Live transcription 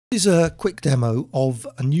This is a quick demo of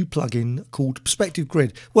a new plugin called Perspective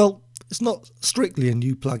Grid. Well, it's not strictly a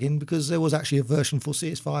new plugin because there was actually a version for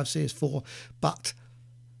CS5, CS4, but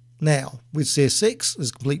now with CS6 there's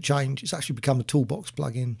a complete change. It's actually become a toolbox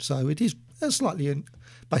plugin, so it is basically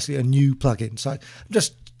a new plugin. So I'm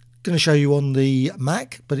just going to show you on the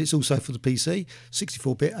Mac, but it's also for the PC,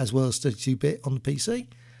 64-bit as well as 32-bit on the PC,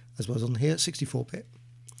 as well as on here 64-bit.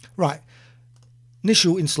 Right,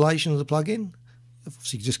 initial installation of the plugin.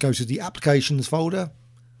 Obviously, you just go to the Applications folder,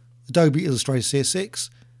 Adobe Illustrator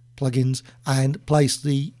CS6, Plugins, and place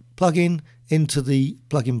the plugin into the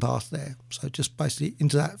plugin path there. So just basically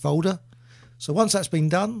into that folder. So once that's been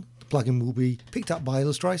done, the plugin will be picked up by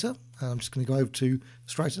Illustrator. And I'm just going to go over to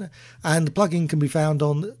Illustrator now. And the plugin can be found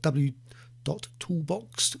on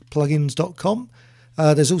www.toolboxplugins.com.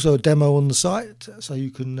 There's also a demo on the site, so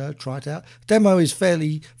you can try it out. Demo is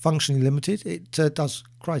fairly functionally limited. It does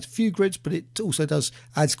create a few grids, but it also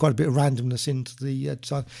adds quite a bit of randomness into the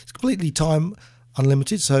design. It's completely time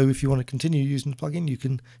unlimited, so if you want to continue using the plugin, you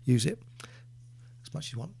can use it as much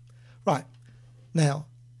as you want. Right, now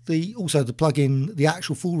also the plugin, the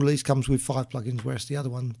actual full release comes with 5 plugins, whereas the other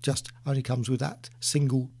one just only comes with that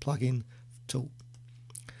single plugin tool.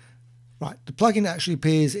 Right, the plugin actually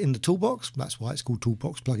appears in the toolbox. That's why it's called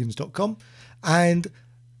toolboxplugins.com. And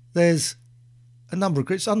there's a number of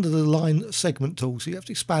grids under the line segment tool. So you have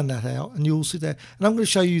to expand that out and you'll see there. And I'm going to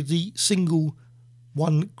show you the single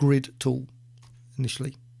one grid tool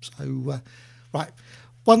initially. So, right,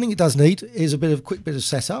 one thing it does need is a quick bit of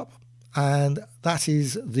setup. And that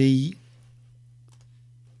is the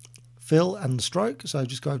fill and the stroke. So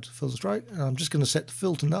just go over to fill and stroke. And I'm just going to set the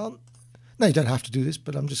fill to none. No, you don't have to do this,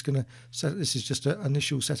 but I'm just going to set this is just an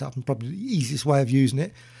initial setup and probably the easiest way of using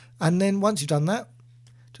it. And then once you've done that,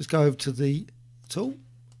 just go over to the tool,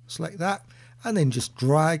 select that, and then just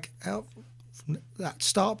drag out from that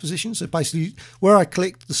start position. So basically where I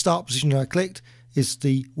clicked, the start position where I clicked is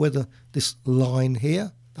this line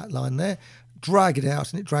here, that line there. Drag it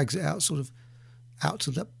out and it drags it out sort of out to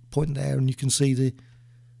that point there, and you can see the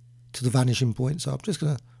vanishing point. So I'm just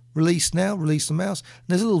going to release the mouse, and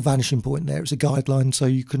there's a little vanishing point there. It's a guideline, so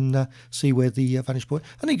you can see where the vanishing point,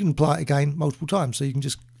 and you can apply it again multiple times. So you can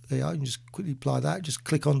just quickly apply that. Just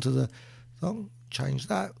click onto the thing, change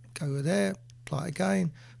that, go over there, apply it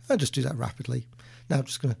again, and just do that rapidly. Now I'm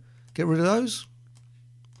just going to get rid of those.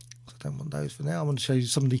 I don't want those for now. I want to show you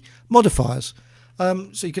some of the modifiers.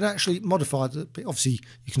 So you can actually modify obviously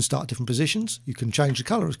you can start different positions. You can change the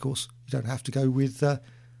color, of course. You don't have to go with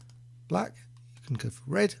black. You can go for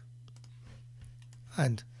red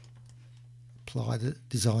and apply the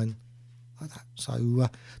design like that. So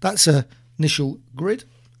that's an initial grid.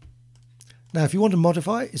 Now if you want to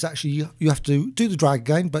modify it, it's actually you have to do the drag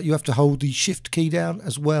again, but you have to hold the shift key down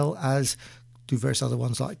as well as do various other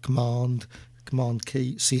ones like command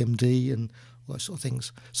key, CMD, and all those sort of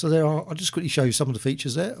things. So I'll just quickly show you some of the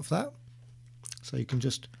features there of that. So you can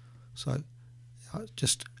just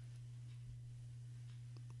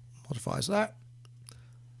modifies that.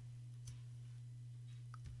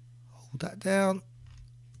 Hold that down,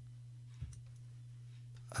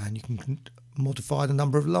 and you can modify the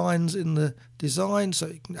number of lines in the design, so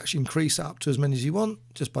you can actually increase that up to as many as you want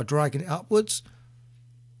just by dragging it upwards.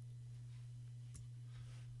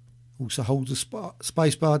 Also hold the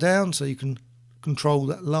space bar down so you can control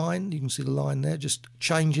that line. You can see the line there just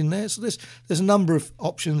changing there. So there's a number of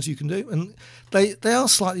options you can do, and they are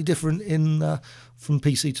slightly different from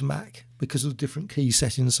PC to Mac because of the different key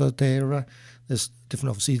settings. So there's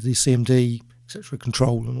different, obviously the CMD, etc.,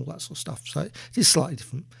 control and all that sort of stuff. So it is slightly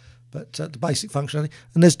different, but the basic functionality,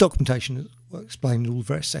 and there's documentation that will explain all the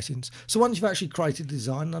various settings. So once you've actually created the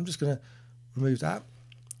design, I'm just going to remove that,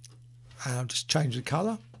 and I'll just change the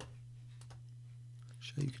color.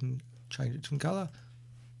 So you can change it to colour,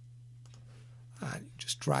 and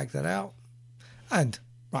just drag that out, and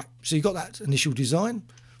right, so you've got that initial design,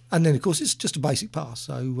 and then of course it's just a basic pass,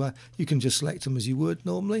 so you can just select them as you would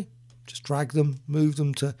normally, just drag them, move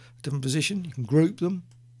them to a different position. You can group them,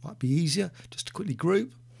 might be easier just to quickly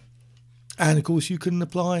group, and of course you can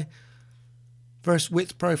apply various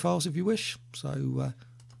width profiles if you wish. So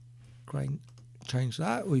change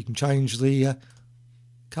that, or you can change the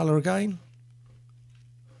colour again.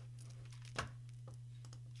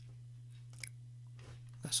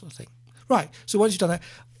 Sort of thing. Right, so once you've done that,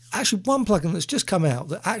 actually one plugin that's just come out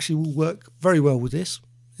that actually will work very well with this,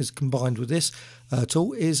 is combined with this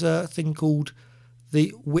tool, is a thing called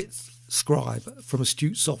the width Scribe from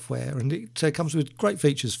Astute Software, and it comes with great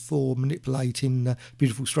features for manipulating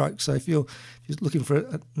beautiful strokes. So if you're looking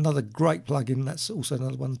for another great plugin, that's also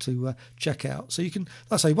another one to check out. So you can,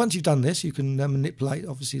 like I say, once you've done this, you can manipulate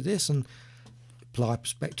obviously this and apply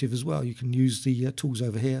perspective as well. You can use the tools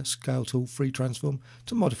over here, scale tool, free transform,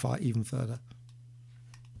 to modify it even further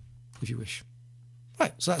if you wish.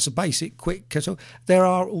 Right, so that's a basic quick tool. There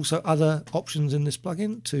are also other options in this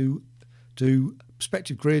plugin to do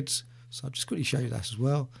perspective grids. So I'll just quickly show you that as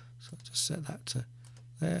well. So I'll just set that to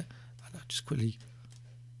there, and I'll just quickly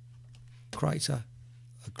create a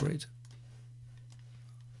grid,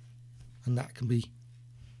 and that can be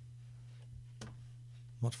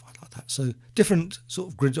modified like that. So different sort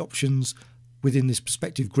of grid options within this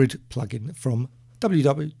perspective grid plugin from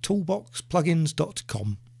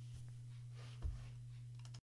www.toolboxplugins.com.